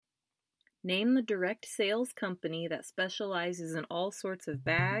Name the direct sales company that specializes in all sorts of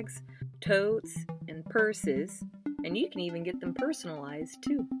bags, totes, and purses, and you can even get them personalized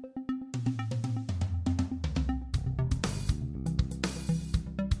too.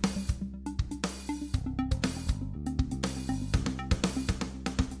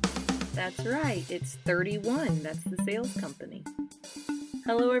 That's right, it's 31. That's the sales company.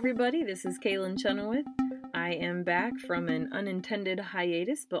 Hello everybody, this is Kaylin Chenoweth. I am back from an unintended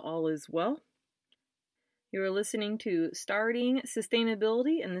hiatus, but all is well. You are listening to Starting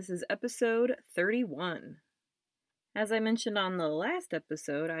Sustainability, and this is episode 31. As I mentioned on the last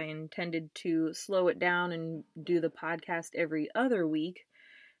episode, I intended to slow it down and do the podcast every other week.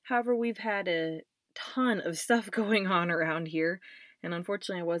 However, we've had a ton of stuff going on around here, and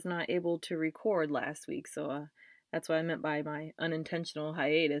unfortunately I was not able to record last week, so that's what I meant by my unintentional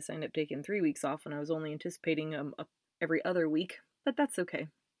hiatus. I ended up taking 3 weeks off when I was only anticipating every other week, but that's okay.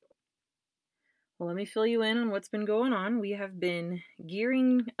 Well, let me fill you in on what's been going on. We have been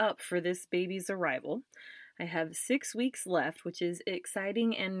gearing up for this baby's arrival. I have 6 weeks left, which is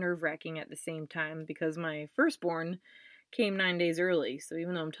exciting and nerve-wracking at the same time because my firstborn came 9 days early. So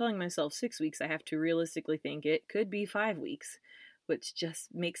even though I'm telling myself 6 weeks, I have to realistically think it could be 5 weeks, which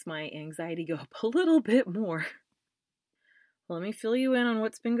just makes my anxiety go up a little bit more. Well, let me fill you in on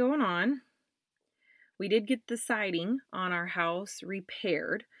what's been going on. We did get the siding on our house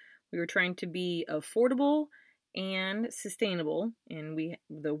repaired. We were trying to be affordable and sustainable, and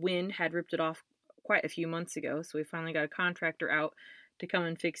the wind had ripped it off quite a few months ago, so we finally got a contractor out to come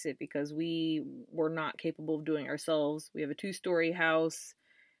and fix it because we were not capable of doing it ourselves. We have a 2-story house.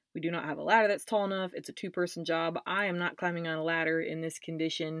 We do not have a ladder that's tall enough. It's a 2-person job. I am not climbing on a ladder in this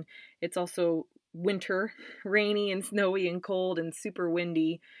condition. It's also winter, rainy and snowy and cold and super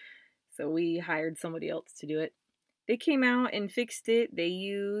windy, so we hired somebody else to do it. They came out and fixed it. They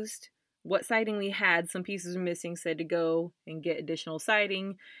used what siding we had. Some pieces were missing, said to go and get additional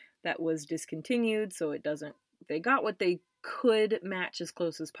siding that was discontinued, so they got what they could match as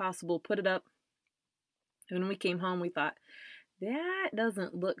close as possible, put it up. And when we came home, we thought, that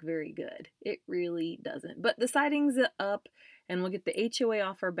doesn't look very good. It really doesn't. But the siding's up, and we'll get the HOA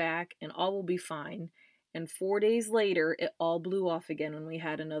off our back, and all will be fine. And 4 days later, it all blew off again when we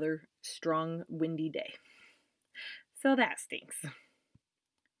had another strong, windy day. So that stinks.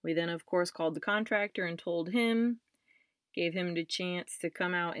 We then, of course, called the contractor and told him, gave him the chance to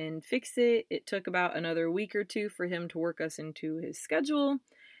come out and fix it. It took about another week or two for him to work us into his schedule.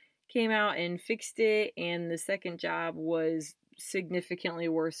 Came out and fixed it, and the second job was significantly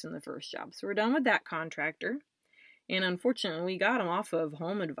worse than the first job. So we're done with that contractor. And unfortunately, we got him off of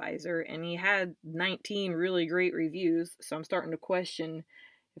Home Advisor, and he had 19 really great reviews. So I'm starting to question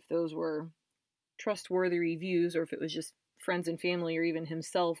if those were trustworthy reviews or if it was just friends and family or even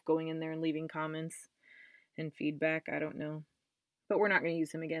himself going in there and leaving comments and feedback. I don't know. But we're not going to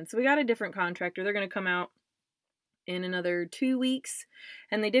use him again. So we got a different contractor. They're going to come out in another 2 weeks,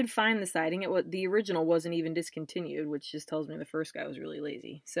 and they did find the siding. The original wasn't even discontinued, which just tells me the first guy was really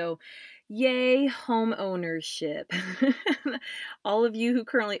lazy. So yay, home ownership. All of you who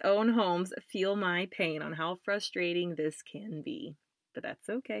currently own homes feel my pain on how frustrating this can be, but that's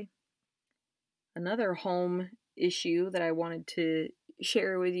okay. Another home issue that I wanted to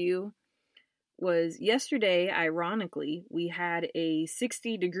share with you was yesterday, ironically, we had a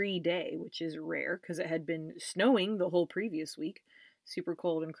 60-degree day, which is rare because it had been snowing the whole previous week. Super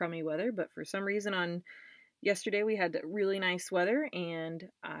cold and crummy weather, but for some reason on yesterday we had really nice weather, and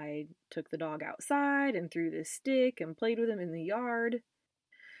I took the dog outside and threw this stick and played with him in the yard.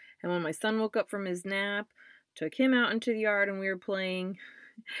 And when my son woke up from his nap, took him out into the yard and we were playing,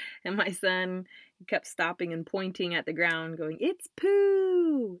 and my son kept stopping and pointing at the ground going, "It's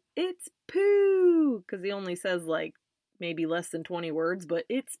poo! It's poo!" Because he only says like maybe less than 20 words, but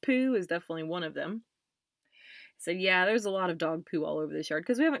 "it's poo" is definitely one of them. I said, yeah, there's a lot of dog poo all over this yard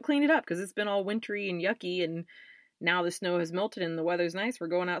because we haven't cleaned it up because it's been all wintry and yucky, and now the snow has melted and the weather's nice. We're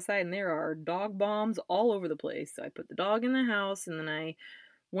going outside and there are dog bombs all over the place. So I put the dog in the house, and then I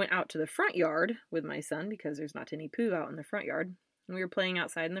went out to the front yard with my son because there's not any poo out in the front yard. And we were playing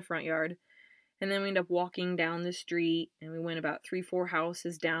outside in the front yard. And then we ended up walking down the street, and we went about 3-4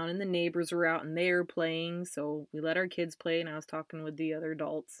 houses down, and the neighbors were out and they were playing. So we let our kids play, and I was talking with the other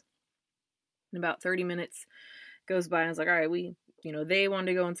adults. And about 30 minutes goes by, and I was like, all right, they wanted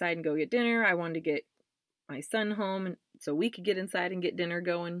to go inside and go get dinner. I wanted to get my son home so we could get inside and get dinner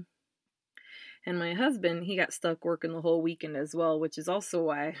going. And my husband, he got stuck working the whole weekend as well, which is also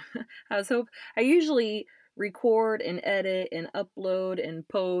why I usually record and edit and upload and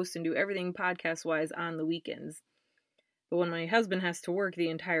post and do everything podcast-wise on the weekends. But when my husband has to work the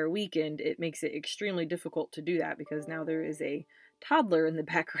entire weekend, it makes it extremely difficult to do that because now there is a toddler in the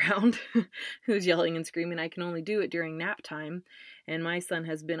background who's yelling and screaming. I can only do it during nap time, and my son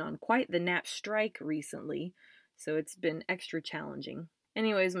has been on quite the nap strike recently, so it's been extra challenging.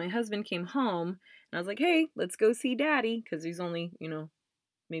 Anyways, my husband came home, and I was like, hey, let's go see Daddy, because he's only,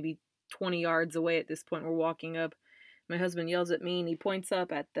 maybe 20 yards away at this point. We're walking up. My husband yells at me, and he points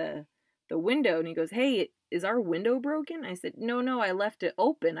up at the window, and he goes, hey, is our window broken? I said, no, I left it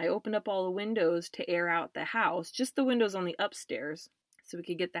open. I opened up all the windows to air out the house, just the windows on the upstairs, so we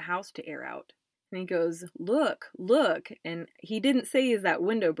could get the house to air out. And he goes, look. And he didn't say, is that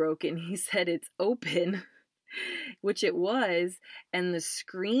window broken? He said, it's open, which it was, and the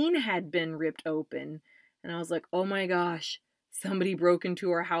screen had been ripped open. And I was like, oh my gosh, somebody broke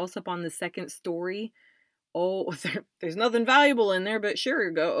into our house up on the second story. Oh, there's nothing valuable in there, but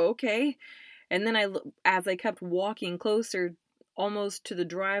sure, go, okay. And then as I kept walking closer, almost to the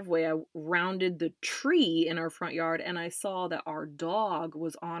driveway, I rounded the tree in our front yard, and I saw that our dog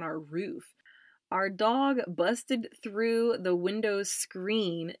was on our roof. Our dog busted through the window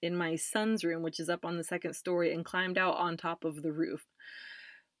screen in my son's room, which is up on the second story, and climbed out on top of the roof.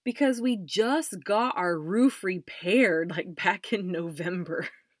 Because we just got our roof repaired, like back in November.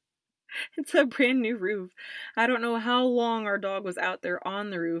 It's a brand new roof. I don't know how long our dog was out there on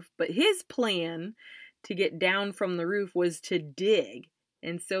the roof, but his plan to get down from the roof was to dig.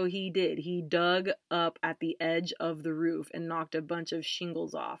 And so he did. He dug up at the edge of the roof and knocked a bunch of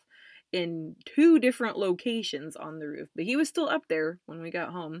shingles off in 2 different locations on the roof. But he was still up there when we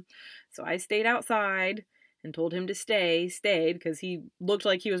got home. So I stayed outside and told him to stayed, because he looked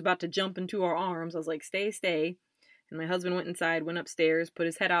like he was about to jump into our arms. I was like, stay. And my husband went inside, went upstairs, put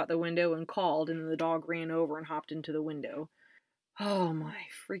his head out the window and called, and then the dog ran over and hopped into the window. Oh my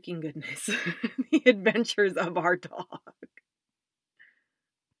freaking goodness. The adventures of our dog.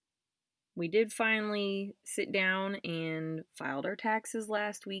 We did finally sit down and filed our taxes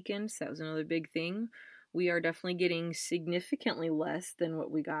last weekend, so that was another big thing. We are definitely getting significantly less than what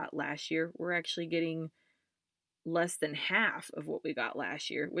we got last year. We're actually getting less than half of what we got last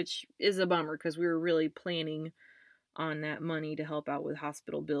year, which is a bummer because we were really planning on that money to help out with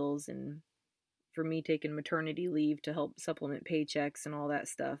hospital bills and for me taking maternity leave to help supplement paychecks and all that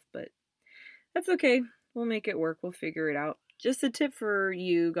stuff. But that's okay. We'll make it work. We'll figure it out. Just a tip for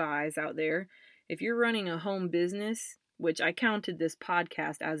you guys out there. If you're running a home business, which I counted this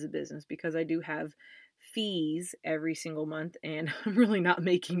podcast as a business because I do have fees every single month and I'm really not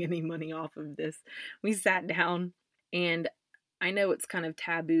making any money off of this. We sat down, and I know it's kind of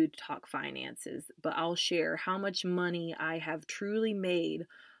taboo to talk finances, but I'll share how much money I have truly made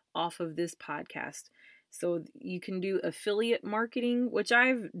off of this podcast. So you can do affiliate marketing, which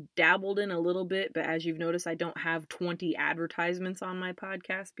I've dabbled in a little bit, but as you've noticed, I don't have 20 advertisements on my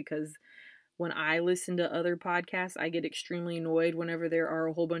podcast because when I listen to other podcasts, I get extremely annoyed whenever there are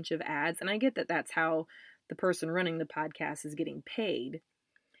a whole bunch of ads, and I get that that's how the person running the podcast is getting paid,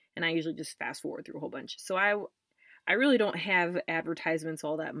 and I usually just fast forward through a whole bunch. So I really don't have advertisements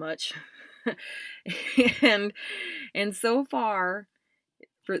all that much. and so far,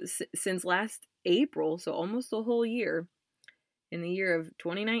 since last April, so almost a whole year, in the year of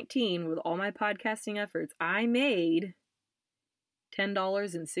 2019, with all my podcasting efforts, I made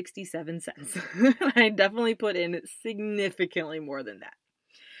 $10.67. I definitely put in significantly more than that.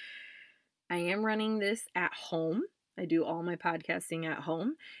 I am running this at home. I do all my podcasting at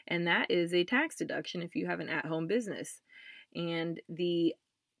home, and that is a tax deduction if you have an at-home business. And the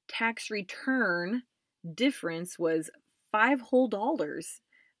tax return difference was $5 whole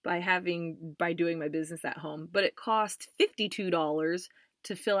by doing my business at home, but it cost $52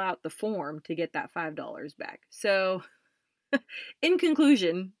 to fill out the form to get that $5 back. So, in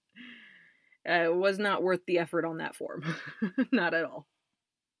conclusion, it was not worth the effort on that form. Not at all.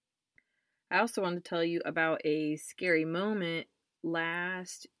 I also wanted to tell you about a scary moment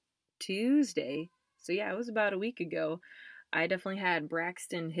last Tuesday. So yeah, it was about a week ago. I definitely had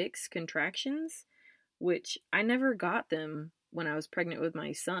Braxton Hicks contractions, which I never got them when I was pregnant with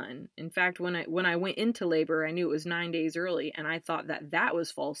my son. In fact, when I went into labor, I knew it was 9 days early, and I thought that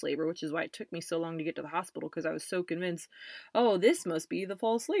was false labor, which is why it took me so long to get to the hospital, because I was so convinced, oh, this must be the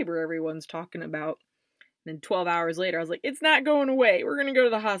false labor everyone's talking about. And then 12 hours later, I was like, it's not going away. We're going to go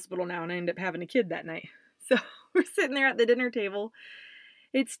to the hospital now. And I ended up having a kid that night. So we're sitting there at the dinner table.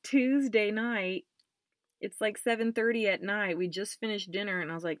 It's Tuesday night. It's like 7:30 at night. We just finished dinner.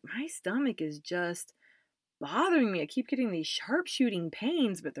 And I was like, my stomach is just bothering me. I keep getting these sharp shooting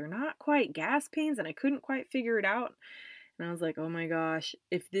pains, but they're not quite gas pains. And I couldn't quite figure it out. And I was like, oh my gosh,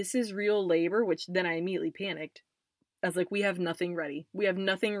 if this is real labor, which then I immediately panicked. I was like, we have nothing ready. We have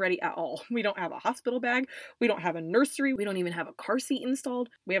nothing ready at all. We don't have a hospital bag. We don't have a nursery. We don't even have a car seat installed.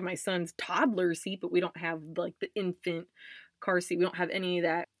 We have my son's toddler seat, but we don't have like the infant car seat. We don't have any of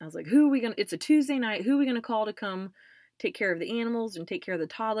that. I was like, it's a Tuesday night. Who are we going to call to come take care of the animals and take care of the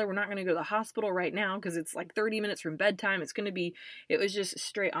toddler? We're not going to go to the hospital right now because it's like 30 minutes from bedtime. It was just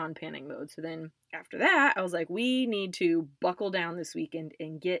straight on panic mode. So then after that, I was like, we need to buckle down this weekend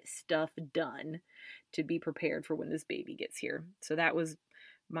and get stuff done to be prepared for when this baby gets here. So that was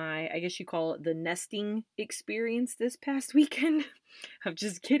I guess you call it the nesting experience this past weekend of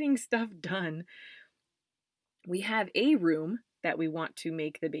just getting stuff done. We have a room that we want to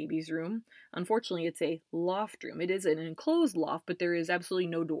make the baby's room. Unfortunately, it's a loft room. It is an enclosed loft, but there is absolutely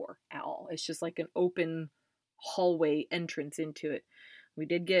no door at all. It's just like an open hallway entrance into it. We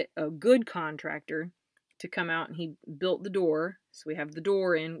did get a good contractor to come out and he built the door. So we have the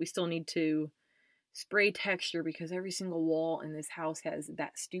door in. We still need to spray texture because every single wall in this house has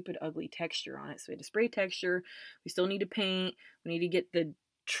that stupid ugly texture on it. So we had to spray texture. We still need to paint. We need to get the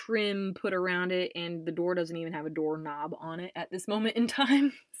trim put around it, and the door doesn't even have a doorknob on it at this moment in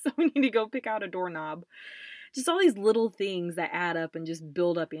time. So we need to go pick out a doorknob. Just all these little things that add up and just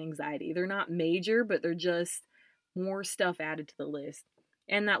build up anxiety. They're not major, but they're just more stuff added to the list.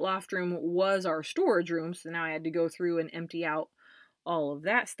 And that loft room was our storage room, so now I had to go through and empty out all of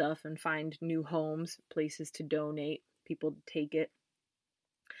that stuff and find new homes, places to donate, people to take it.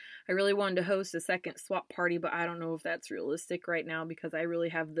 I really wanted to host a second swap party, but I don't know if that's realistic right now because I really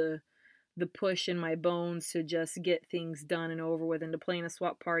have the push in my bones to just get things done and over with, and to plan a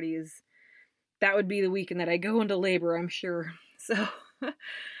swap party that would be the weekend that I go into labor, I'm sure. So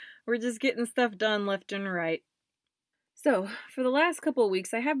we're just getting stuff done left and right. So, for the last couple of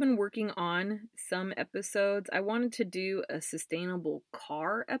weeks, I have been working on some episodes. I wanted to do a sustainable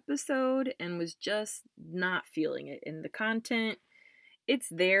car episode and was just not feeling it. And the content, it's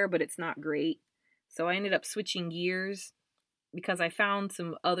there, but it's not great. So I ended up switching gears because I found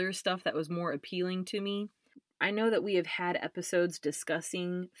some other stuff that was more appealing to me. I know that we have had episodes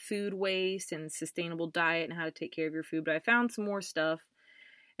discussing food waste and sustainable diet and how to take care of your food, but I found some more stuff.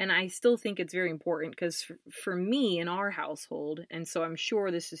 And I still think it's very important because for me in our household, and so I'm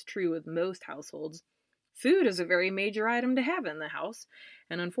sure this is true with most households, food is a very major item to have in the house.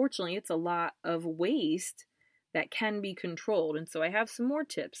 And unfortunately, it's a lot of waste that can be controlled. And so I have some more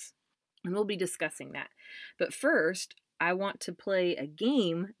tips, and we'll be discussing that. But first, I want to play a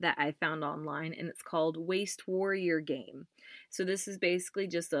game that I found online, and it's called Waste Warrior Game. So this is basically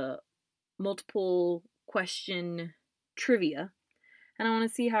just a multiple question trivia. And I want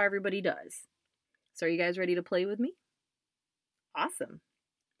to see how everybody does. So are you guys ready to play with me? Awesome.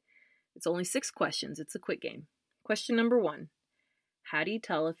 It's only 6 questions. It's a quick game. Question number 1. How do you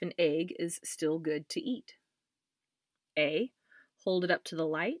tell if an egg is still good to eat? A. Hold it up to the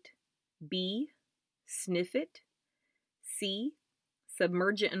light. B. Sniff it. C.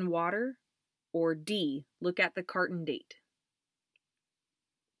 Submerge it in water. Or D. Look at the carton date.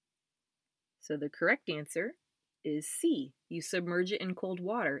 So the correct answer is C. You submerge it in cold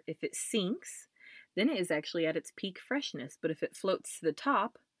water. If it sinks, then it is actually at its peak freshness. But if it floats to the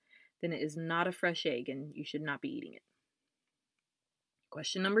top, then it is not a fresh egg and you should not be eating it.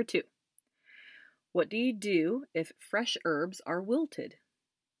 Question number 2. What do you do if fresh herbs are wilted?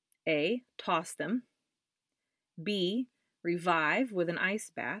 A. Toss them. B. Revive with an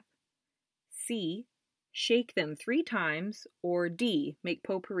ice bath. C. Shake them 3 times. Or D. Make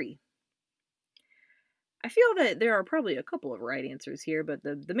potpourri. I feel that there are probably a couple of right answers here, but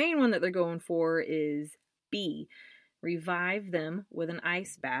the main one that they're going for is B. Revive them with an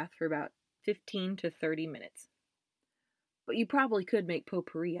ice bath for about 15 to 30 minutes. But you probably could make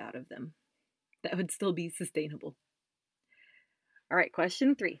potpourri out of them. That would still be sustainable. All right,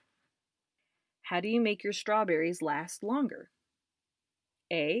 question 3. How do you make your strawberries last longer?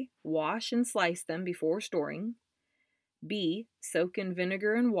 A. Wash and slice them before storing. B. Soak in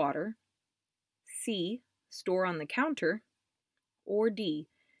vinegar and water. C. Store on the counter. Or D.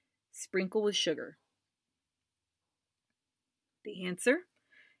 Sprinkle with sugar. The answer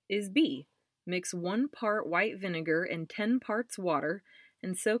is B. Mix 1 part white vinegar and 10 parts water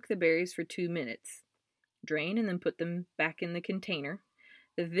and soak the berries for 2 minutes. Drain and then put them back in the container.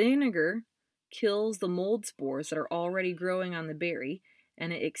 The vinegar kills the mold spores that are already growing on the berry,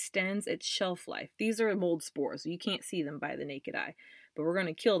 and it extends its shelf life. These are mold spores, so you can't see them by the naked eye, but we're going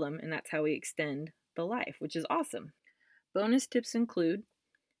to kill them, and that's how we extend the life, which is awesome. Bonus tips include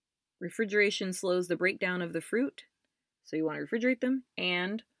refrigeration slows the breakdown of the fruit, so you want to refrigerate them,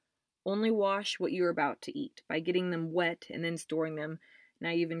 and only wash what you're about to eat. By getting them wet and then storing them, now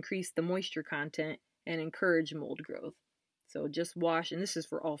you've increased the moisture content and encourage mold growth. So just wash, and this is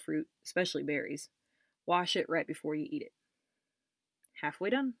for all fruit, especially berries. Wash it right before you eat it. Halfway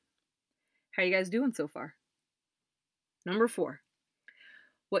done. How you guys doing so far? Number 4.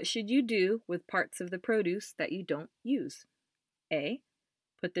 What should you do with parts of the produce that you don't use? A.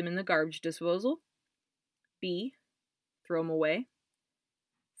 Put them in the garbage disposal. B. Throw them away.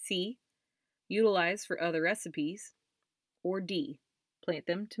 C. Utilize for other recipes. Or D. Plant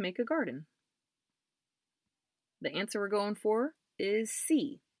them to make a garden. The answer we're going for is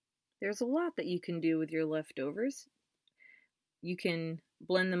C. There's a lot that you can do with your leftovers. You can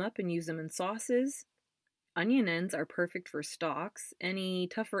blend them up and use them in sauces. Onion ends are perfect for stocks. Any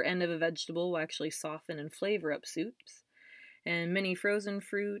tougher end of a vegetable will actually soften and flavor up soups. And many frozen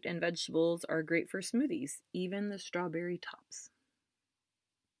fruit and vegetables are great for smoothies, even the strawberry tops.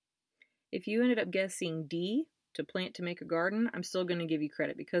 If you ended up guessing D, to plant to make a garden, I'm still going to give you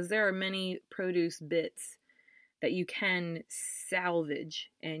credit because there are many produce bits that you can salvage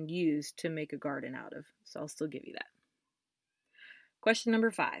and use to make a garden out of. So I'll still give you that. Question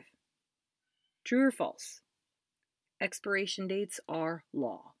number 5. True or false? Expiration dates are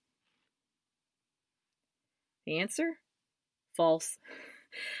law. The answer? False.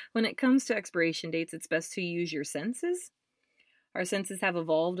 When it comes to expiration dates, it's best to use your senses. Our senses have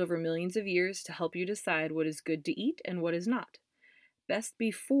evolved over millions of years to help you decide what is good to eat and what is not. Best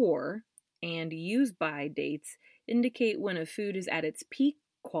before and use by dates indicate when a food is at its peak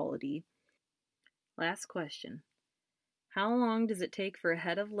quality. Last question. How long does it take for a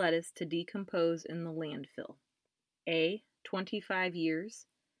head of lettuce to decompose in the landfill? A. 25 years.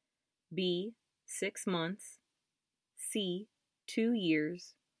 B. 6 months. C. 2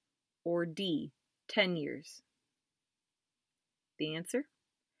 years. Or D. 10 years. The answer?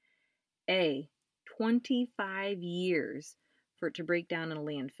 A. 25 years for it to break down in a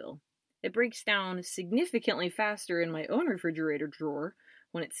landfill. It breaks down significantly faster in my own refrigerator drawer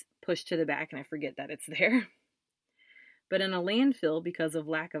when it's pushed to the back and I forget that it's there. But in a landfill, because of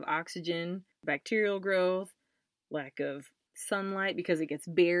lack of oxygen, bacterial growth, lack of sunlight because it gets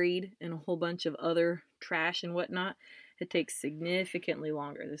buried in a whole bunch of other trash and whatnot, it takes significantly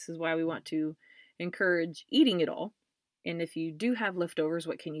longer. This is why we want to encourage eating it all. And if you do have leftovers,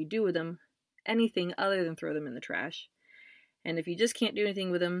 what can you do with them? Anything other than throw them in the trash. And if you just can't do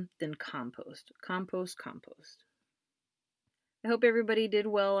anything with them, then compost. Compost, compost. I hope everybody did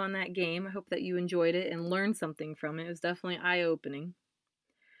well on that game. I hope that you enjoyed it and learned something from it. It was definitely eye-opening.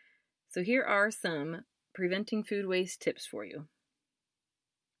 So here are some preventing food waste tips for you.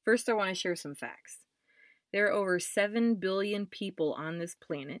 First, I want to share some facts. There are over 7 billion people on this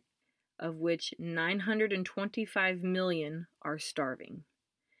planet, of which 925 million are starving.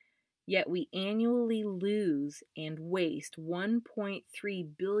 Yet we annually lose and waste 1.3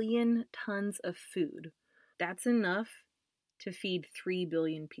 billion tons of food. That's enough to feed 3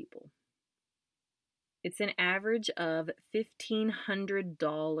 billion people. It's an average of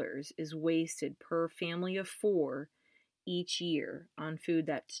 $1,500 is wasted per family of 4 each year on food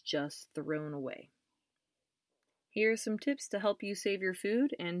that's just thrown away. Here are some tips to help you save your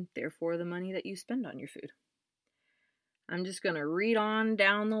food and therefore the money that you spend on your food. I'm just going to read on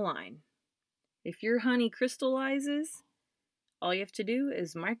down the line. If your honey crystallizes, all you have to do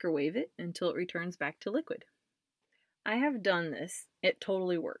is microwave it until it returns back to liquid. I have done this. It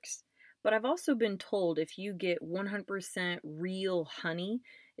totally works. But I've also been told if you get 100% real honey,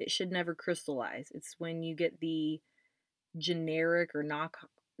 it should never crystallize. It's when you get the generic or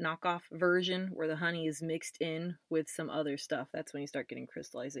knockoff version where the honey is mixed in with some other stuff. That's when you start getting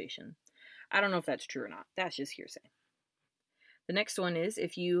crystallization. I don't know if that's true or not. That's just hearsay. The next one is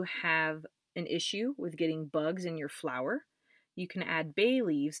if you have an issue with getting bugs in your flour, you can add bay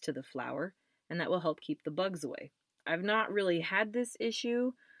leaves to the flour, and that will help keep the bugs away. I've not really had this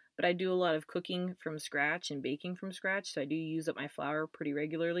issue, but I do a lot of cooking from scratch and baking from scratch, so I do use up my flour pretty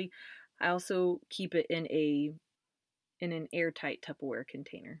regularly. I also keep it in an airtight Tupperware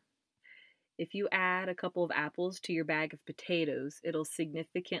container. If you add a couple of apples to your bag of potatoes, it'll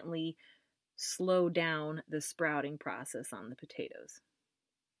significantly slow down the sprouting process on the potatoes.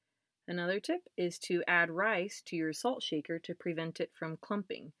 Another tip is to add rice to your salt shaker to prevent it from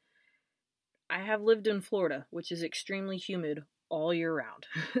clumping. I have lived in Florida, which is extremely humid all year round.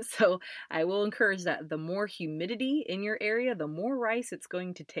 So I will encourage that the more humidity in your area, the more rice it's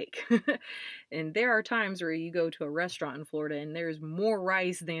going to take. And there are times where you go to a restaurant in Florida and there's more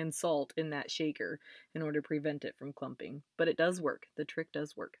rice than salt in that shaker in order to prevent it from clumping. But it does work. The trick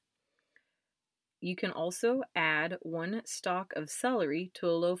does work. You can also add 1 stalk of celery to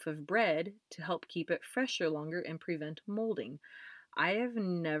a loaf of bread to help keep it fresher longer and prevent molding. I have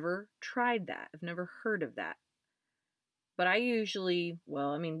never tried that. I've never heard of that. But I usually,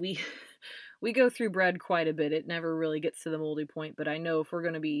 we we go through bread quite a bit. It never really gets to the moldy point, but I know if we're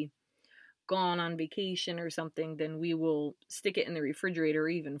going to be gone on vacation or something, then we will stick it in the refrigerator or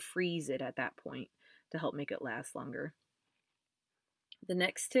even freeze it at that point to help make it last longer. The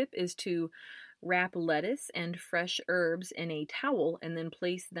next tip is to wrap lettuce and fresh herbs in a towel and then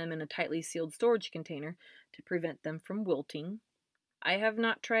place them in a tightly sealed storage container to prevent them from wilting. I have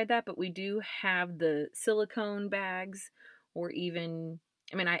not tried that, but we do have the silicone bags, or even,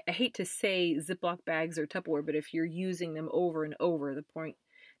 I hate to say Ziploc bags or Tupperware, but if you're using them over and over,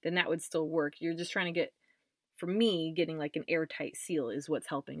 then that would still work. You're just trying to get, for me, getting like an airtight seal is what's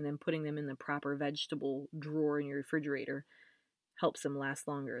helping. And then putting them in the proper vegetable drawer in your refrigerator helps them last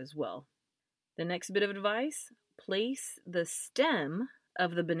longer as well. The next bit of advice, place the stem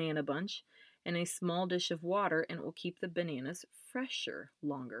of the banana bunch in a small dish of water and it will keep the bananas fresher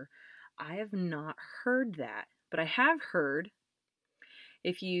longer. I have not heard that, but I have heard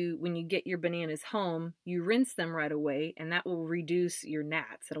when you get your bananas home, you rinse them right away and that will reduce your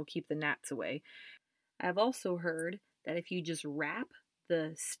gnats. It'll keep the gnats away. I've also heard that if you just wrap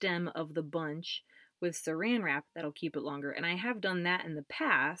the stem of the bunch with saran wrap, that'll keep it longer. And I have done that in the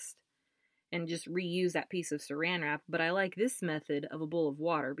past and just reuse that piece of saran wrap, but I like this method of a bowl of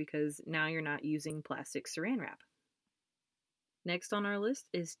water because now you're not using plastic saran wrap. Next on our list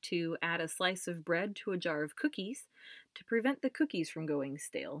is to add a slice of bread to a jar of cookies to prevent the cookies from going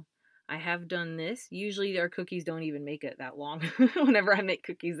stale. I have done this. Usually our cookies don't even make it that long. Whenever I make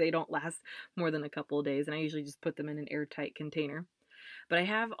cookies, they don't last more than a couple of days, and I usually just put them in an airtight container. But I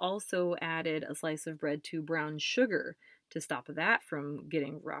have also added a slice of bread to brown sugar to stop that from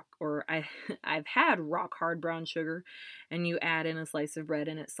getting I've had rock hard brown sugar, and you add in a slice of bread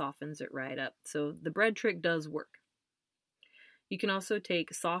and it softens it right up. So the bread trick does work. You can also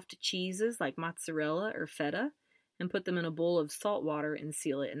take soft cheeses like mozzarella or feta and put them in a bowl of salt water and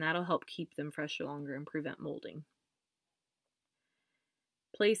seal it, and that'll help keep them fresher longer and prevent molding.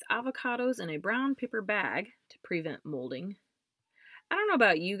 Place avocados in a brown paper bag to prevent molding. I don't know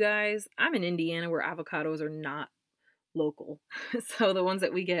about you guys. I'm in Indiana where avocados are not local. So the ones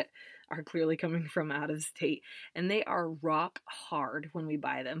that we get are clearly coming from out of state, and they are rock hard when we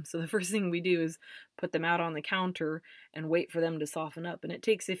buy them. So the first thing we do is put them out on the counter and wait for them to soften up, and it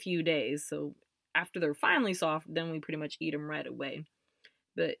takes a few days. So after they're finally soft, then we pretty much eat them right away.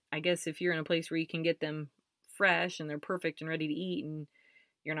 But I guess if you're in a place where you can get them fresh and they're perfect and ready to eat and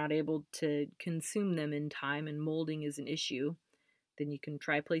you're not able to consume them in time and molding is an issue, then you can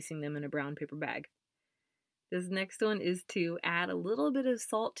try placing them in a brown paper bag. This next one is to add a little bit of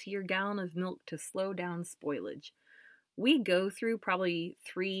salt to your gallon of milk to slow down spoilage. We go through probably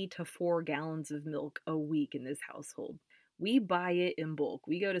 3 to 4 gallons of milk a week in this household. We buy it in bulk.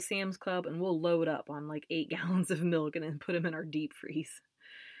 We go to Sam's Club and we'll load up on like 8 gallons of milk and then put them in our deep freeze.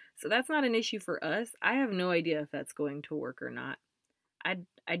 So that's not an issue for us. I have no idea if that's going to work or not.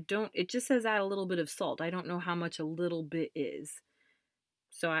 It just says add a little bit of salt. I don't know how much a little bit is.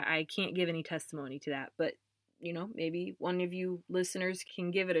 So I can't give any testimony to that, but maybe one of you listeners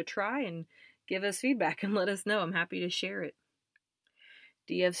can give it a try and give us feedback and let us know. I'm happy to share it.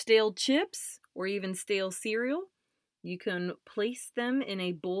 Do you have stale chips or even stale cereal? You can place them in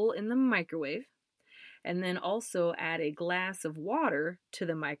a bowl in the microwave and then also add a glass of water to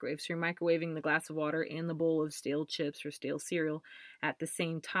the microwave. So you're microwaving the glass of water and the bowl of stale chips or stale cereal at the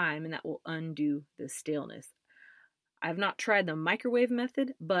same time, and that will undo the staleness. I've not tried the microwave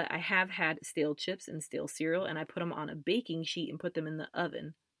method, but I have had stale chips and stale cereal, and I put them on a baking sheet and put them in the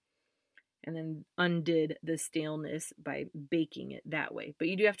oven, and then undid the staleness by baking it that way. But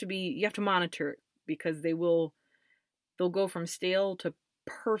you have to monitor it because they'll go from stale to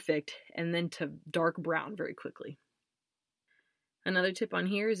perfect and then to dark brown very quickly. Another tip on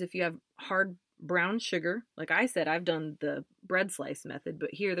here is if you have hard brown sugar, like I said, I've done the bread slice method,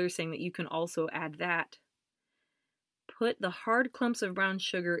 but here they're saying that you can also add that. Put the hard clumps of brown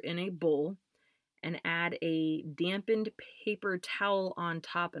sugar in a bowl and add a dampened paper towel on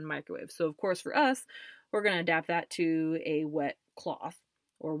top and microwave. So of course for us, we're going to adapt that to a wet cloth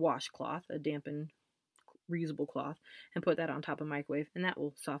or washcloth, a dampened reusable cloth, and put that on top of microwave, and that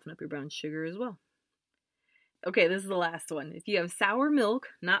will soften up your brown sugar as well. Okay, this is the last one. If you have sour milk,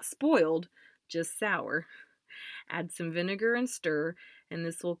 not spoiled, just sour, add some vinegar and stir, and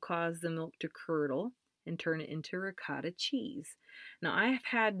this will cause the milk to curdle and turn it into ricotta cheese. Now, I have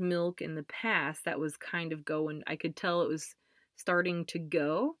had milk in the past that was kind of going, I could tell it was starting to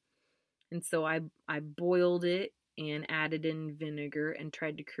go, and so I boiled it and added in vinegar and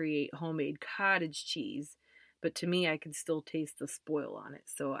tried to create homemade cottage cheese but to me, I could still taste the spoil on it.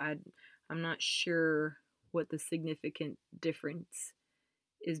 So I'm not sure what the significant difference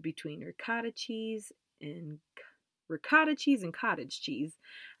is between ricotta cheese and cottage cheese.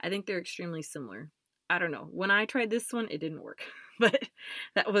 I think they're extremely similar. I don't know. When I tried this one, it didn't work, but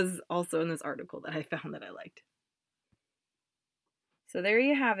that was also in this article that I found that I liked. So there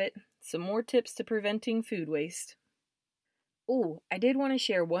you have it. Some more tips to preventing food waste. Oh, I did want to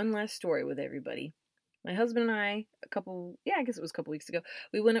share one last story with everybody. My husband and I, I guess it was a couple weeks ago,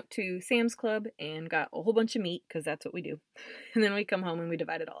 we went up to Sam's Club and got a whole bunch of meat, because that's what we do. And then we come home and we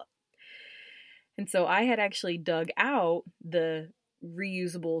divide it all up. And so I had actually dug out the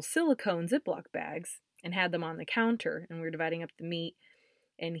reusable silicone Ziploc bags and had them on the counter, and we were dividing up the meat,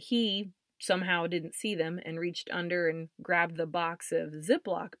 and he somehow didn't see them and reached under and grabbed the box of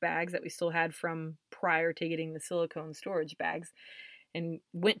Ziploc bags that we still had from prior to getting the silicone storage bags and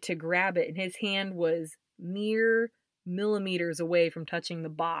went to grab it, and his hand was mere millimeters away from touching the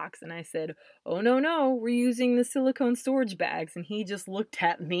box. And I said, "Oh, no, we're using the silicone storage bags." And he just looked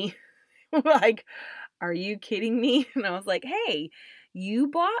at me like, "Are you kidding me?" And I was like, "Hey, you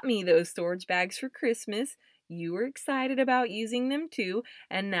bought me those storage bags for Christmas. You were excited about using them too,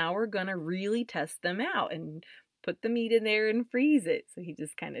 and now we're gonna really test them out and put the meat in there and freeze it." So he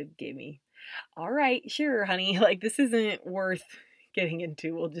just kind of gave me, "All right, sure, honey, like this isn't worth getting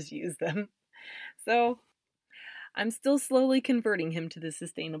into. We'll just use them." So I'm still slowly converting him to the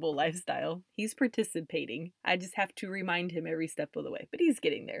sustainable lifestyle. He's participating. I just have to remind him every step of the way, but he's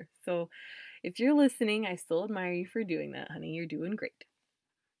getting there. So if you're listening, I still admire you for doing that, honey. You're doing great.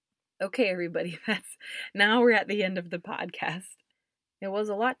 Okay, everybody, now we're at the end of the podcast. It was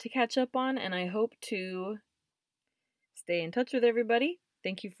a lot to catch up on, and I hope to stay in touch with everybody.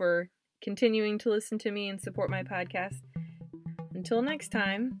 Thank you for continuing to listen to me and support my podcast. Until next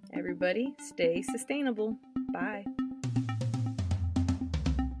time, everybody, stay sustainable. Bye.